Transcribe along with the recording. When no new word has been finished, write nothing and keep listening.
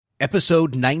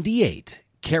Episode 98,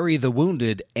 Carry the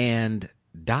Wounded and ...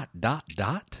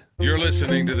 You're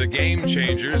listening to The Game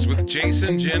Changers with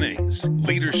Jason Jennings.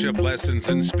 Leadership lessons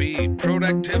in speed,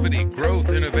 productivity, growth,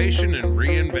 innovation, and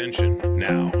reinvention.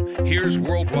 Now, here's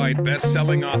worldwide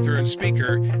best-selling author and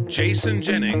speaker, Jason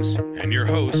Jennings, and your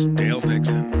host, Dale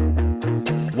Dixon.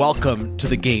 Welcome to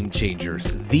The Game Changers,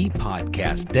 the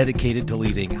podcast dedicated to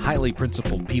leading highly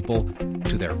principled people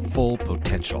to their full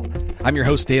potential. I'm your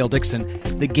host, Dale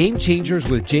Dixon. The Game Changers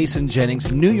with Jason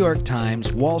Jennings, New York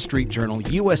Times, Wall Street Journal,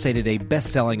 USA Today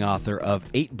best-selling author of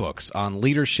 8 books on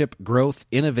leadership, growth,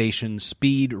 innovation,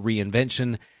 speed,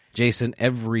 reinvention. Jason,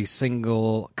 every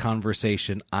single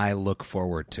conversation, I look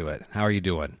forward to it. How are you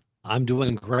doing? I'm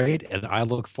doing great, and I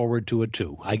look forward to it,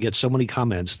 too. I get so many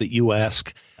comments that you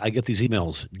ask. I get these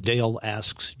emails. Dale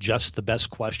asks just the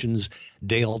best questions.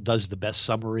 Dale does the best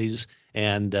summaries,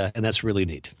 and that's really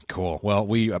neat. Cool. Well,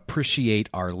 we appreciate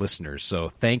our listeners, so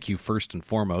thank you first and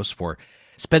foremost for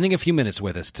spending a few minutes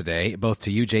with us today, both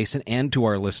to you, Jason, and to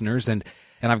our listeners. And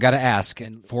I've got to ask,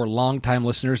 and for longtime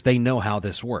listeners, they know how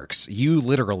this works. You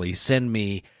literally send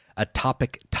me a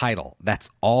topic title. That's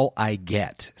all I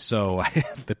get. So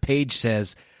the page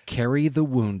says, Carry the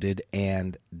Wounded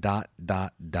and ...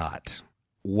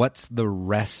 What's the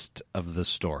rest of the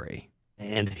story?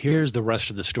 And here's the rest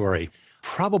of the story.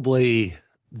 Probably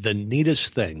the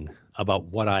neatest thing about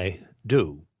what I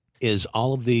do is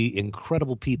all of the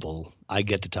incredible people I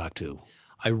get to talk to.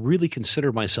 I really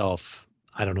consider myself,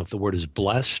 I don't know if the word is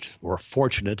blessed or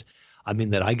fortunate. I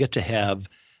mean that I get to have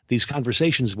these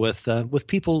conversations with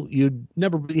people you'd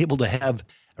never be able to have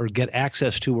or get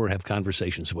access to or have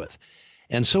conversations with.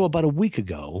 And so about a week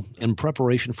ago, in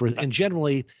preparation for, and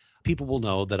generally people will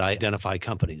know that I identify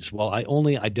companies. Well, I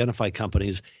only identify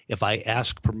companies if I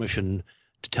ask permission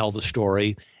to tell the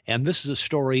story. And this is a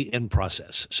story in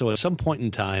process. So at some point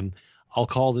in time, I'll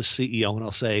call the CEO and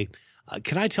I'll say,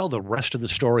 can I tell the rest of the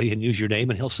story and use your name?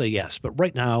 And he'll say yes. But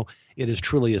right now, it is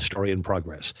truly a story in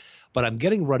progress. But I'm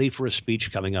getting ready for a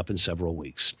speech coming up in several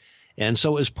weeks. And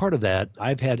so as part of that,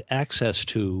 I've had access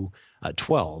to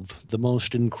 12, the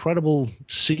most incredible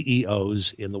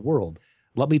CEOs in the world.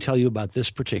 Let me tell you about this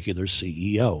particular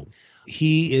CEO.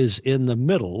 He is in the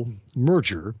middle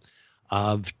merger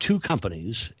of 2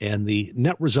 companies, and the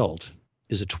net result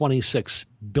is a $26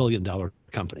 billion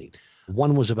company.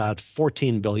 One was about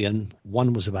 $14 billion,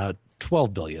 one was about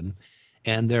 $12 billion,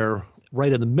 and they're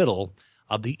right in the middle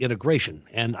of the integration.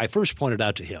 And I first pointed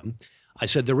out to him, I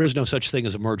said, there is no such thing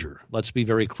as a merger. Let's be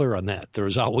very clear on that. There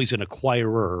is always an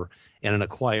acquirer and an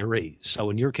acquiree. So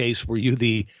in your case, were you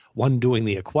the one doing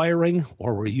the acquiring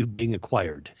or were you being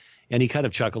acquired? And he kind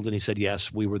of chuckled and he said,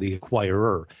 yes, we were the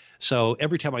acquirer. So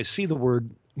every time I see the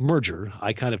word merger,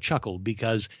 I kind of chuckle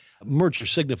because merger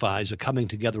signifies a coming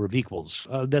together of equals.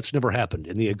 That's never happened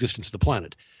in the existence of the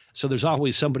planet. So there's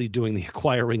always somebody doing the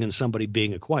acquiring and somebody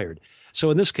being acquired. So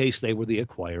in this case, they were the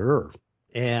acquirer.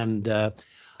 And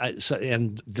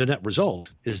and the net result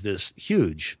is this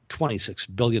huge $26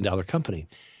 billion company.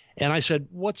 And I said,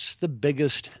 what's the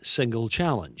biggest single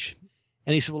challenge?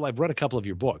 And he said, well, I've read a couple of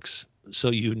your books,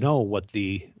 so you know what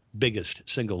the biggest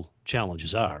single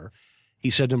challenges are.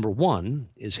 He said, number one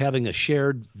is having a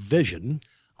shared vision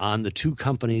on the 2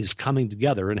 companies coming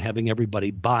together and having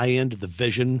everybody buy into the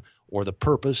vision or the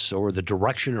purpose or the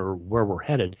direction or where we're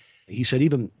headed. He said,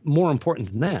 even more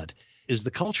important than that is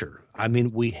the culture. I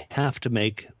mean, we have to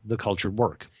make the culture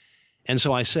work. And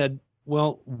so I said,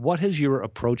 well, what has your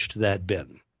approach to that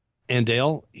been? And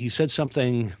Dale, he said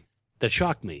something that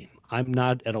shocked me. I'm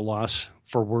not at a loss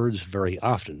for words very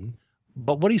often,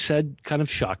 but what he said kind of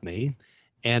shocked me.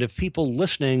 And if people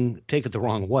listening take it the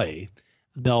wrong way,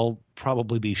 they'll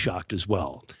probably be shocked as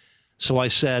well. So I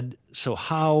said, so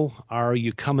how are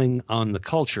you coming on the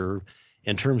culture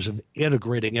in terms of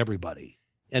integrating everybody?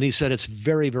 And he said, it's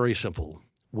very, very simple.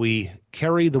 We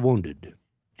carry the wounded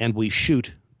and we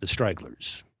shoot the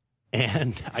stragglers.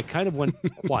 And I kind of went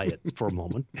quiet for a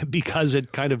moment because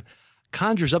it kind of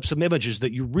conjures up some images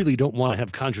that you really don't want to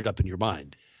have conjured up in your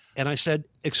mind. And I said,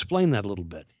 explain that a little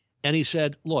bit. And he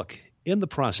said, look, in the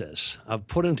process of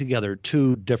putting together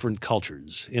 2 different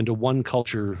cultures into one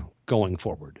culture going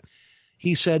forward,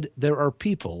 he said, there are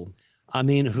people,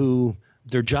 who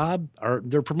their job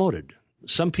they're promoted.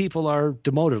 Some people are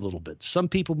demoted a little bit. Some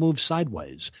people move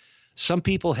sideways. Some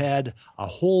people had a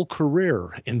whole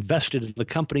career invested in the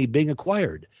company being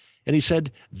acquired. And he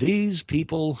said, these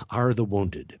people are the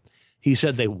wounded. He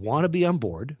said, they want to be on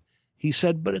board. He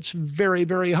said, but it's very,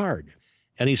 very hard.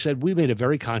 And he said, we made a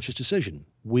very conscious decision.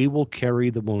 We will carry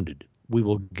the wounded. We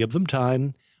will give them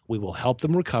time. We will help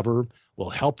them recover. We'll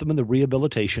help them in the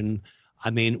rehabilitation.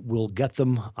 We'll get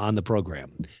them on the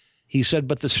program. He said,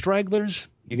 but the stragglers,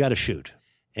 you got to shoot.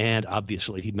 And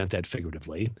obviously he meant that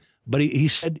figuratively. But he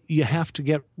said, you have to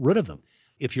get rid of them.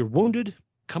 If you're wounded,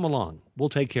 come along. We'll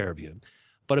take care of you.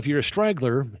 But if you're a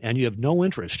straggler and you have no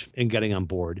interest in getting on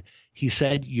board, he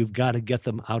said, you've got to get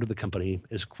them out of the company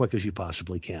as quick as you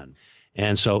possibly can.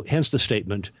 And so hence the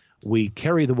statement, we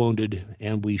carry the wounded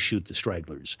and we shoot the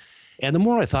stragglers. And the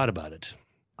more I thought about it,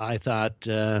 I thought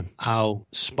how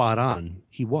spot on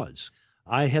he was.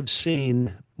 I have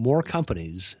seen more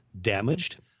companies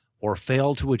damaged or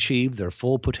fail to achieve their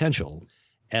full potential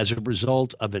as a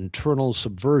result of internal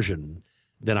subversion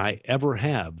than I ever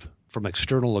have from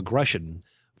external aggression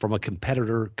from a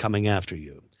competitor coming after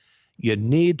you. You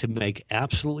need to make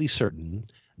absolutely certain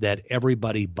that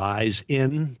everybody buys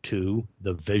into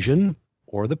the vision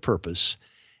or the purpose,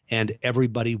 and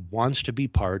everybody wants to be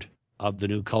part of the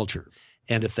new culture.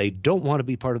 And if they don't want to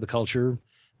be part of the culture,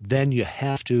 then you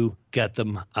have to get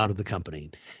them out of the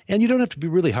company. And you don't have to be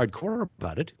really hardcore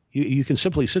about it. You can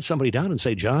simply sit somebody down and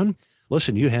say, John,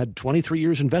 listen, you had 23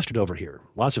 years invested over here.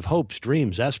 Lots of hopes,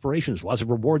 dreams, aspirations, lots of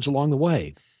rewards along the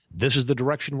way. This is the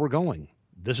direction we're going.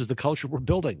 This is the culture we're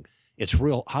building. It's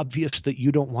real obvious that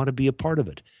you don't want to be a part of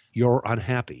it. You're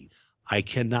unhappy. I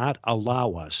cannot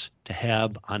allow us to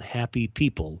have unhappy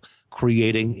people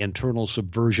creating internal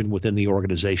subversion within the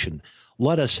organization.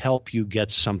 Let us help you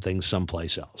get something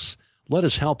someplace else. Let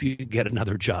us help you get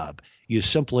another job. You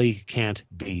simply can't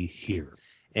be here.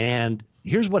 And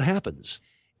here's what happens.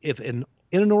 If in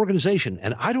an organization,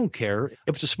 and I don't care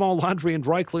if it's a small laundry and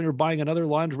dry cleaner buying another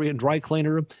laundry and dry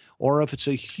cleaner, or if it's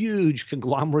a huge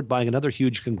conglomerate buying another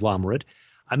huge conglomerate,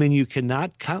 I mean, you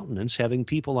cannot countenance having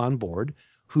people on board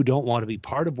who don't want to be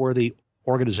part of where the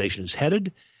organization is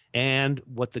headed and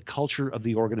what the culture of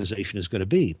the organization is going to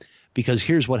be. Because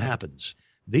here's what happens.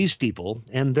 These people,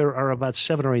 and there are about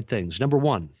 7 or 8 things. Number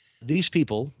one, these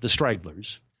people, the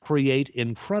stragglers, create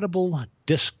incredible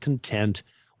discontent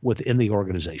within the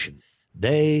organization.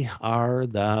 They are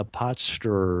the pot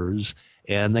stirrers,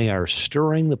 and they are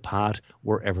stirring the pot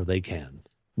wherever they can.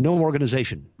 No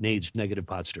organization needs negative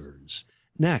pot stirrers.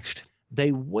 Next,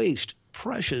 they waste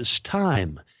precious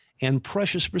time and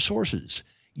precious resources.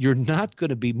 You're not going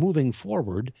to be moving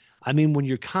forward. I mean, when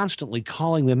you're constantly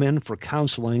calling them in for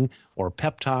counseling or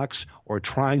pep talks or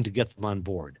trying to get them on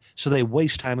board. So they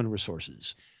waste time and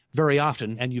resources. Very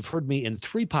often, and you've heard me in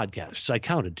 3 podcasts, I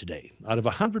counted today, out of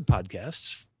 100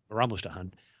 podcasts, or almost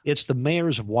 100, it's the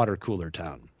mayors of Water Cooler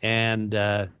Town.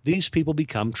 And these people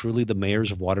become truly the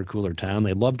mayors of Water Cooler Town.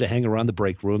 They love to hang around the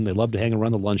break room. They love to hang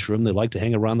around the lunchroom. They like to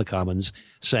hang around the commons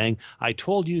saying, I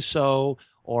told you so,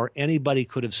 or anybody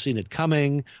could have seen it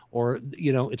coming, or,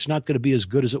 it's not going to be as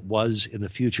good as it was in the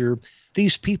future.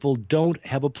 These people don't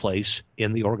have a place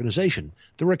in the organization.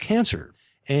 They're a cancer.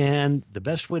 And the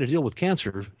best way to deal with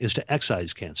cancer is to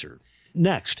excise cancer.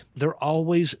 Next, they're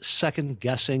always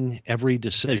second-guessing every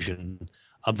decision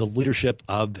of the leadership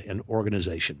of an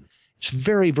organization. It's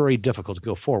very, very difficult to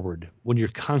go forward when you're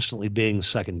constantly being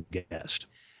second-guessed.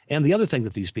 And the other thing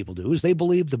that these people do is they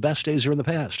believe the best days are in the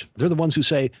past. They're the ones who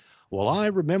say, well, I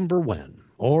remember when,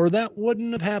 or that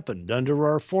wouldn't have happened under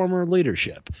our former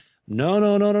leadership.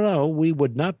 No, we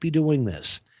would not be doing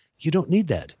this. You don't need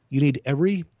that. You need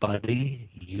everybody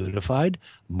unified,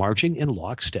 marching in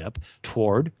lockstep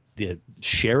toward the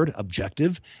shared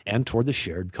objective and toward the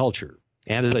shared culture.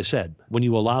 And as I said, when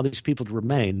you allow these people to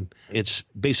remain, it's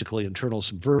basically internal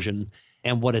subversion.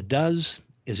 And what it does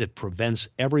is it prevents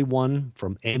everyone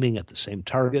from aiming at the same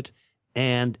target,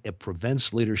 and it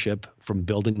prevents leadership from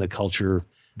building the culture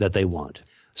that they want.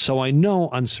 So I know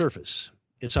on surface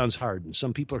it sounds hard, and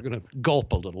some people are going to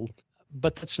gulp a little,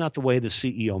 but that's not the way the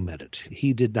CEO meant it.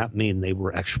 He did not mean they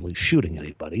were actually shooting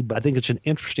anybody, but I think it's an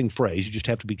interesting phrase. You just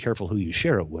have to be careful who you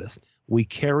share it with. We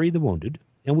carry the wounded,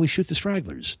 and we shoot the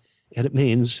stragglers. And it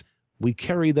means we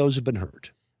carry those who've been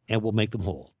hurt, and we'll make them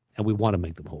whole, and we want to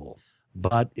make them whole.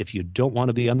 But if you don't want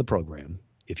to be on the program,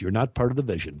 if you're not part of the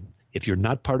vision, if you're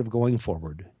not part of going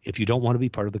forward, if you don't want to be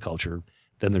part of the culture,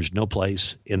 then there's no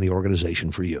place in the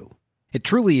organization for you. It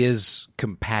truly is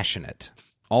compassionate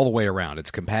all the way around.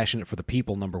 It's compassionate for the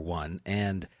people, number one,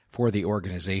 and for the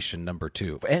organization, number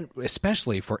two, and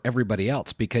especially for everybody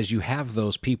else, because you have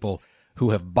those people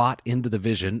who have bought into the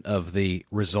vision of the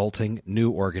resulting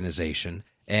new organization.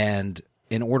 And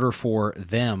in order for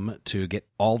them to get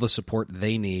all the support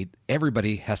they need,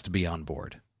 everybody has to be on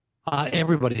board.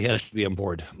 Everybody has to be on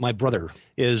board. My brother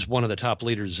is one of the top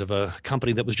leaders of a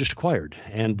company that was just acquired,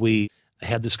 and we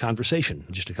had this conversation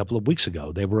just a couple of weeks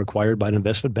ago. They were acquired by an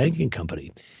investment banking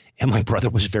company, and my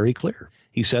brother was very clear.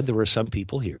 He said there are some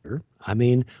people here,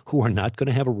 who are not going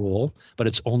to have a role, but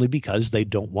it's only because they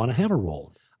don't want to have a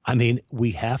role. I mean,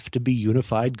 we have to be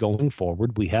unified going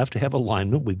forward. We have to have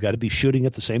alignment. We've got to be shooting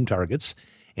at the same targets.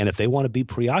 And if they want to be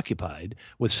preoccupied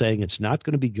with saying it's not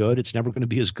going to be good, it's never going to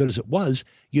be as good as it was,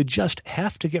 you just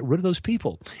have to get rid of those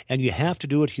people. And you have to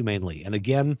do it humanely. And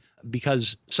again,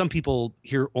 because some people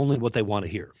hear only what they want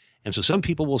to hear. And so some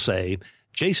people will say,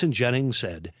 Jason Jennings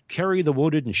said, carry the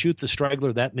wounded and shoot the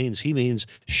straggler. That means he means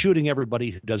shooting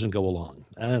everybody who doesn't go along.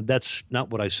 That's not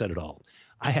what I said at all.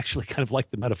 I actually kind of like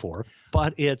the metaphor,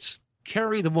 but it's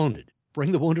carry the wounded,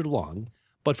 bring the wounded along.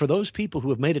 But for those people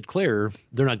who have made it clear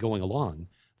they're not going along,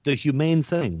 the humane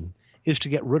thing is to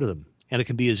get rid of them. And it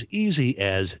can be as easy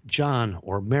as John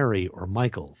or Mary or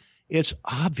Michael. It's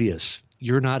obvious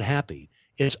you're not happy.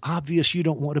 It's obvious you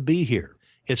don't want to be here.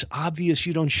 It's obvious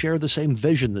you don't share the same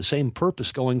vision, the same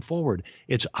purpose going forward.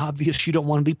 It's obvious you don't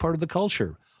want to be part of the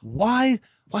culture. Why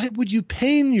would you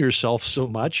pain yourself so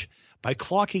much by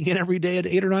clocking in every day at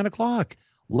 8 or 9 o'clock?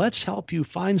 Let's help you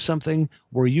find something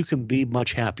where you can be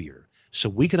much happier so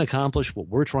we can accomplish what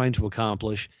we're trying to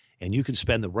accomplish, and you can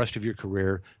spend the rest of your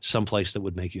career someplace that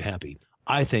would make you happy.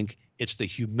 I think it's the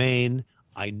humane.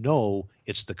 I know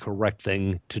it's the correct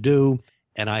thing to do.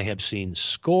 And I have seen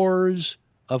scores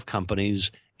of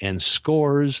companies and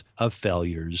scores of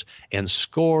failures and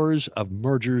scores of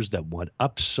mergers that went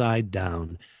upside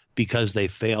down because they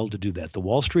failed to do that. The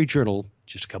Wall Street Journal,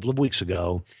 just a couple of weeks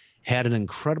ago, had an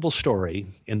incredible story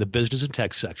in the business and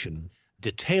tech section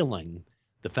detailing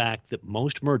the fact that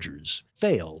most mergers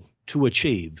fail to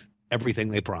achieve everything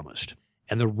they promised.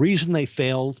 And the reason they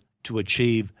failed to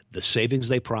achieve the savings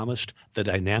they promised, the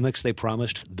dynamics they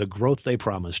promised, the growth they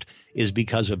promised, is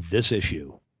because of this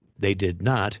issue. They did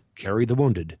not carry the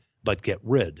wounded, but get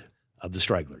rid of the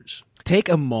stragglers. Take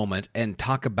a moment and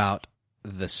talk about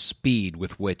the speed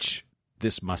with which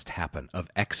this must happen, of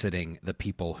exiting the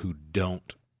people who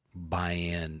don't buy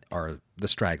in or the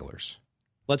stragglers.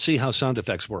 Let's see how sound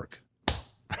effects work.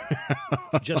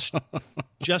 just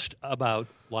about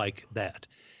like that.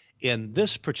 In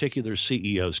this particular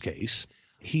CEO's case,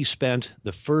 he spent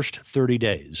the first 30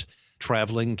 days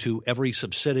traveling to every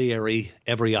subsidiary,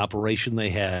 every operation they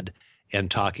had, and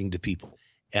talking to people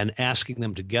and asking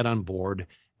them to get on board,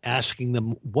 asking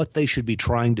them what they should be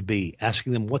trying to be,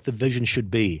 asking them what the vision should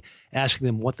be, asking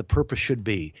them what the purpose should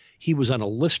be. He was on a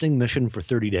listening mission for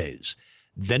 30 days.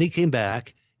 Then he came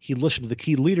back, he listened to the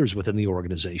key leaders within the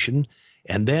organization,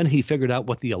 and then he figured out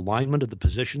what the alignment of the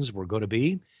positions were going to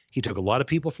be. He took a lot of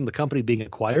people from the company being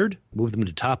acquired, moved them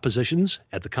to top positions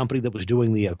at the company that was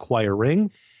doing the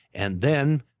acquiring, and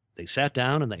then they sat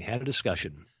down and they had a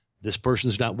discussion. This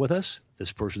person's not with us.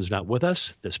 This person's not with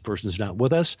us. This person's not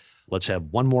with us. Let's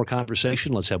have one more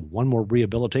conversation. Let's have one more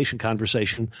rehabilitation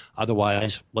conversation.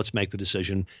 Otherwise, let's make the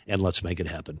decision and let's make it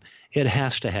happen. It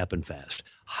has to happen fast.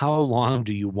 How long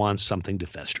do you want something to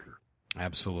fester?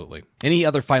 Absolutely. Any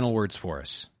other final words for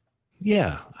us?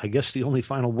 Yeah, I guess the only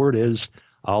final word is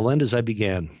I'll end as I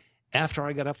began. After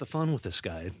I got off the phone with this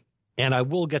guy, and I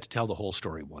will get to tell the whole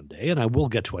story one day, and I will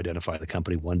get to identify the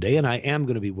company one day, and I am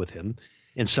going to be with him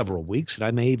in several weeks, and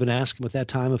I may even ask him at that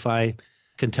time if I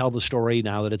can tell the story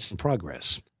now that it's in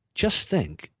progress. Just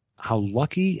think how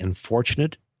lucky and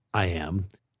fortunate I am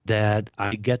that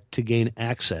I get to gain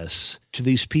access to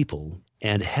these people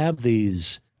and have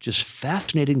these just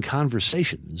fascinating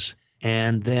conversations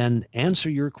and then answer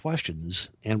your questions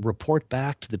and report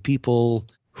back to the people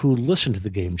who listen to the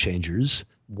Game Changers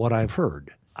what I've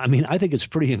heard. I mean, I think it's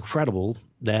pretty incredible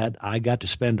that I got to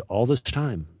spend all this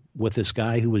time with this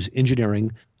guy who was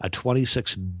engineering a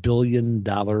 $26 billion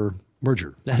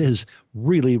merger. That is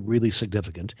really, really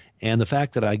significant. And the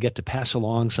fact that I get to pass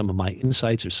along some of my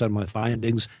insights or some of my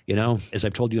findings, you know, as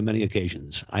I've told you on many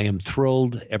occasions, I am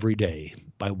thrilled every day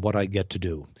by what I get to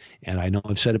do. And I know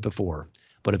I've said it before,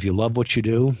 but if you love what you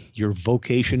do, your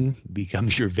vocation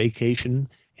becomes your vacation,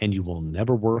 and you will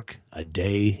never work a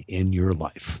day in your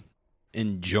life.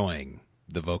 Enjoying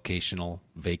the vocational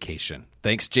vacation.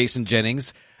 Thanks, Jason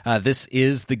Jennings. This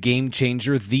is The Game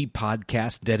Changer, the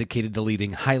podcast dedicated to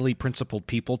leading highly principled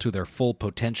people to their full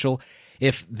potential.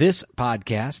 If this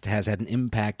podcast has had an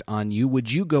impact on you,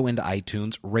 would you go into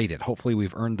iTunes, rate it? Hopefully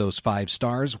we've earned those 5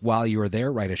 stars. While you're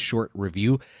there, write a short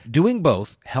review. Doing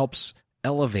both helps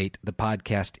elevate the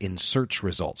podcast in search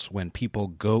results when people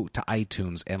go to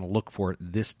iTunes and look for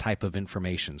this type of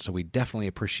information. So we definitely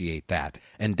appreciate that,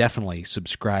 and definitely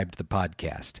subscribe to the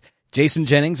podcast. Jason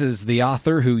Jennings is the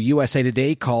author who USA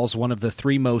Today calls one of the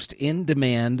 3 most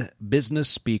in-demand business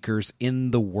speakers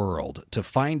in the world. To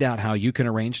find out how you can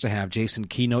arrange to have Jason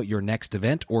keynote your next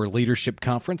event or leadership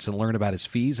conference and learn about his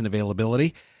fees and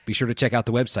availability, be sure to check out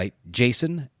the website,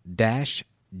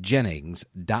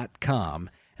 jason-jennings.com.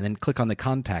 and then click on the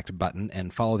contact button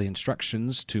and follow the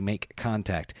instructions to make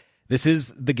contact. This is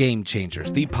The Game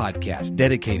Changers, the podcast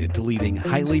dedicated to leading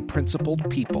highly principled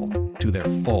people to their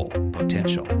full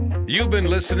potential. You've been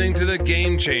listening to The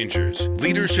Game Changers,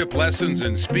 leadership lessons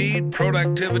in speed,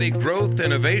 productivity, growth,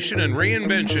 innovation, and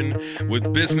reinvention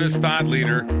with business thought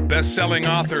leader, best-selling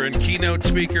author, and keynote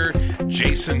speaker,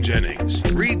 Jason Jennings.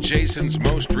 Read Jason's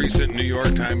most recent New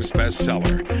York Times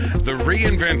bestseller, The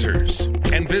Reinventors,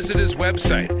 and visit his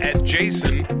website at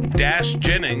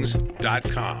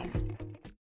jason-jennings.com.